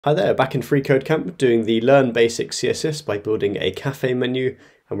Hi there, back in FreeCodeCamp doing the Learn Basic CSS by building a cafe menu,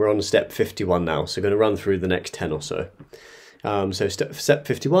 and we're on step 51 now, so we're going to run through the next 10 or so. So step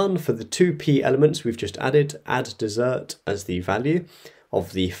 51, for the two p elements we've just added, add dessert as the value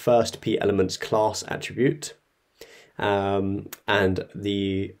of the first p elements class attribute, and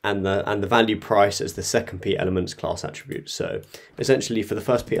the value price as the second p elements class attribute. So essentially for the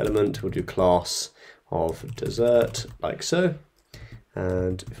first p element we'll do class of dessert like so.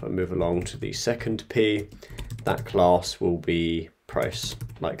 And if I move along to the second P, that class will be price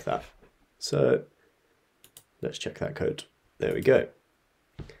like that. So let's check that code. There we go.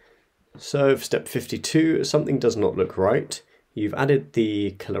 So for step 52, something does not look right. You've added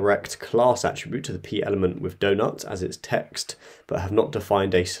the correct class attribute to the P element with donut as its text, but have not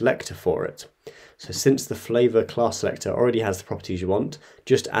defined a selector for it. So since the flavor class selector already has the properties you want,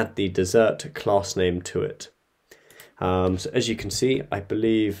 just add the dessert class name to it. So as you can see, I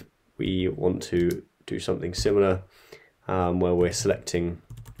believe we want to do something similar where we're selecting,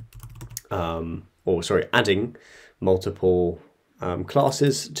 adding multiple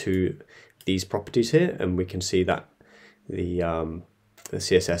classes to these properties here, and we can see that the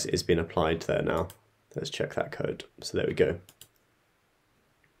CSS is being applied there now. Let's check that code. So there we go.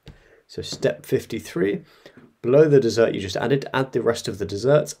 So step 53. Below the dessert you just added, add the rest of the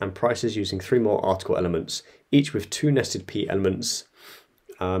desserts and prices using 3 more article elements, each with 2 nested p elements.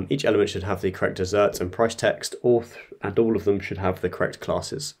 Each element should have the correct desserts and price text, and all of them should have the correct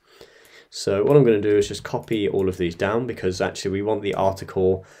classes. So what I'm going to do is just copy all of these down, because actually we want the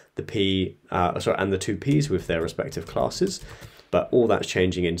article, the p, and the 2 p's with their respective classes. But all that's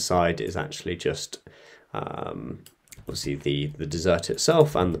changing inside is actually just obviously the dessert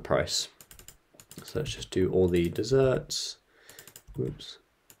itself and the price. So let's just do all the desserts, whoops,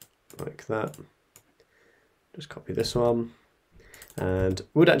 like that. Just copy this one, and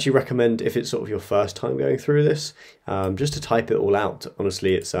would actually recommend, if it's sort of your first time going through this, just to type it all out.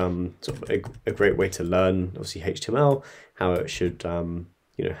 Honestly, it's sort of a great way to learn, obviously, HTML, how it should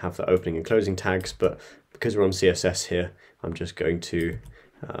have the opening and closing tags. But because we're on CSS here, I'm just going to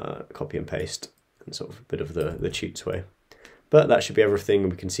copy and paste in sort of a bit of the cheats way. But that should be everything.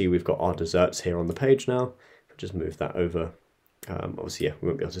 We can see we've got our desserts here on the page now. I'll just move that over. Obviously, yeah, we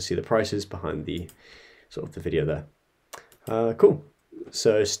won't be able to see the prices behind the sort of the video there. Cool.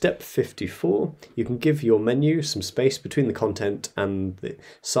 So step 54, you can give your menu some space between the content and the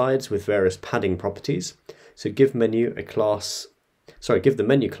sides with various padding properties. So give the menu class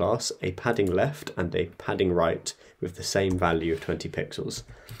a padding left and a padding right with the same value of 20 pixels.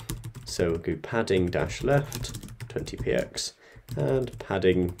 So we'll do padding dash left 20px and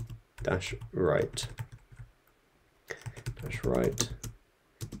padding dash right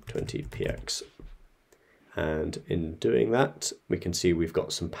 20px. And in doing that, we can see we've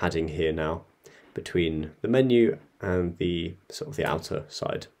got some padding here now between the menu and the sort of the outer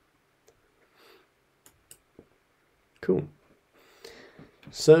side. Cool.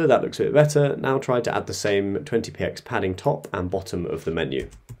 So that looks a bit better. Now try to add the same 20px padding top and bottom of the menu.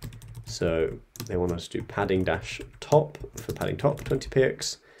 So they want us to do padding dash top for padding top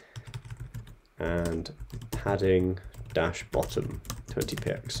 20px and padding dash bottom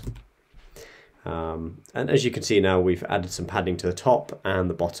 20px. And as you can see now, we've added some padding to the top and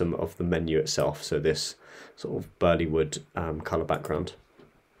the bottom of the menu itself. So this sort of burly wood color background.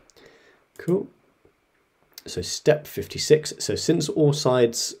 Cool. So step 56. So since all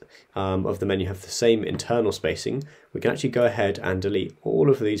sides of the menu have the same internal spacing, we can actually go ahead and delete all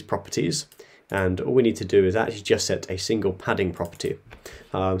of these properties. And all we need to do is actually just set a single padding property.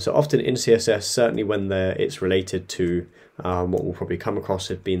 So often in CSS, certainly when it's related to what we'll probably come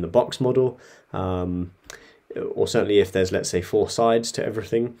across as being the box model, or certainly if there's, let's say, 4 sides to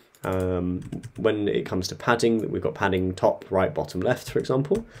everything. When it comes to padding, we've got padding top, right, bottom, left, for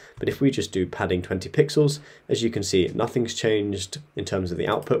example. But if we just do padding 20 pixels, as you can see, nothing's changed in terms of the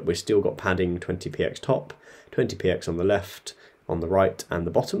output. We've still got padding 20px top, 20px on the left, on the right, and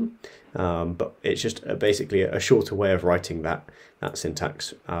the bottom. But it's just basically a shorter way of writing that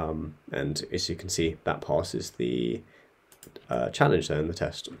syntax. And as you can see, that passes the challenge there in the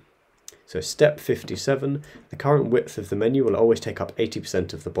test. So step 57, the current width of the menu will always take up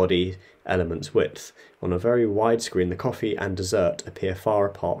 80% of the body element's width. On a very wide screen, the coffee and dessert appear far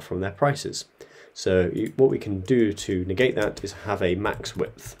apart from their prices. So what we can do to negate that is have a max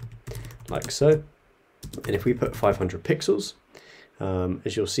width, like so. And if we put 500 pixels,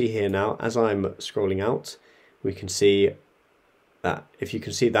 as you'll see here now, as I'm scrolling out, we can see that, if you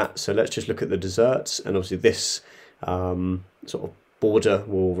can see that, so let's just look at the desserts, and obviously this sort of border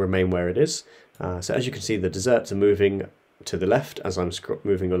will remain where it is. So as you can see, the desserts are moving to the left as I'm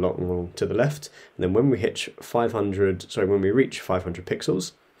moving along to the left, and then when we hit 500, sorry, when we reach 500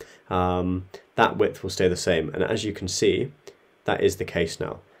 pixels, that width will stay the same. And as you can see, that is the case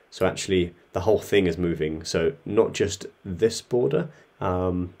now. So actually the whole thing is moving. So not just this border,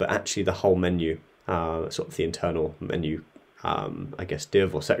 but actually the whole menu, sort of the internal menu, I guess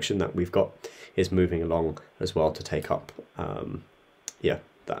div or section that we've got is moving along as well to take up, yeah,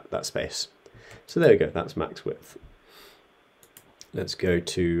 that space. So there we go, that's max width. Let's go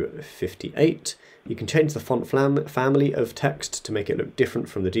to 58. You can change the font family of text to make it look different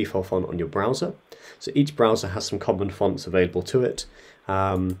from the default font on your browser. So each browser has some common fonts available to it.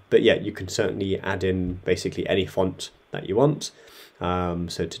 But yeah, you can certainly add in basically any font that you want.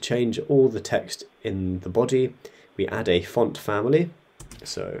 So to change all the text in the body, we add a font family.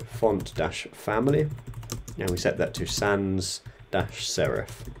 So font-family, and we set that to sans-serif.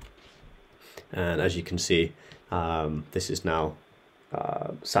 And as you can see, this is now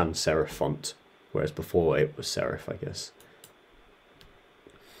sans serif font, whereas before it was serif, I guess.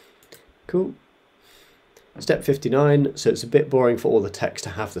 Cool. Step 59, so it's a bit boring for all the text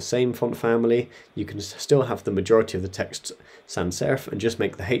to have the same font family. You can still have the majority of the text sans serif and just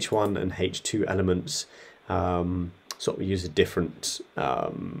make the H1 and H2 elements sort of use a different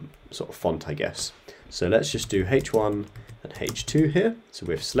sort of font, I guess. So let's just do H1 and H2 here. So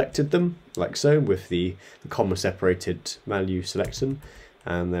we've selected them like so with the comma separated value selection,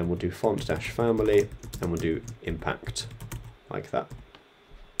 and then we'll do font-family and we'll do impact like that.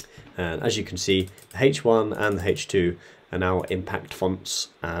 And as you can see, the H1 and the H2 are now impact fonts,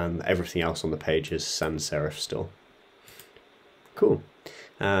 and everything else on the page is sans serif still. Cool.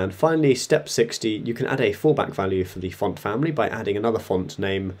 And finally, step 60, you can add a fallback value for the font family by adding another font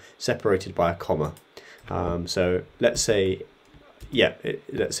name separated by a comma. So let's say,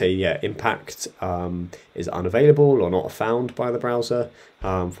 impact is unavailable or not found by the browser.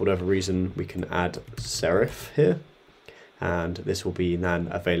 For whatever reason, we can add serif here, and this will be then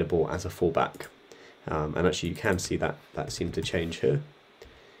available as a fallback. And actually, you can see that seemed to change here.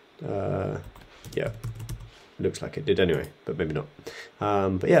 Yeah, looks like it did anyway, but maybe not.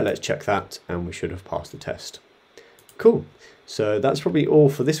 But yeah, let's check that, and we should have passed the test. Cool. So that's probably all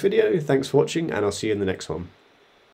for this video. Thanks for watching, and I'll see you in the next one.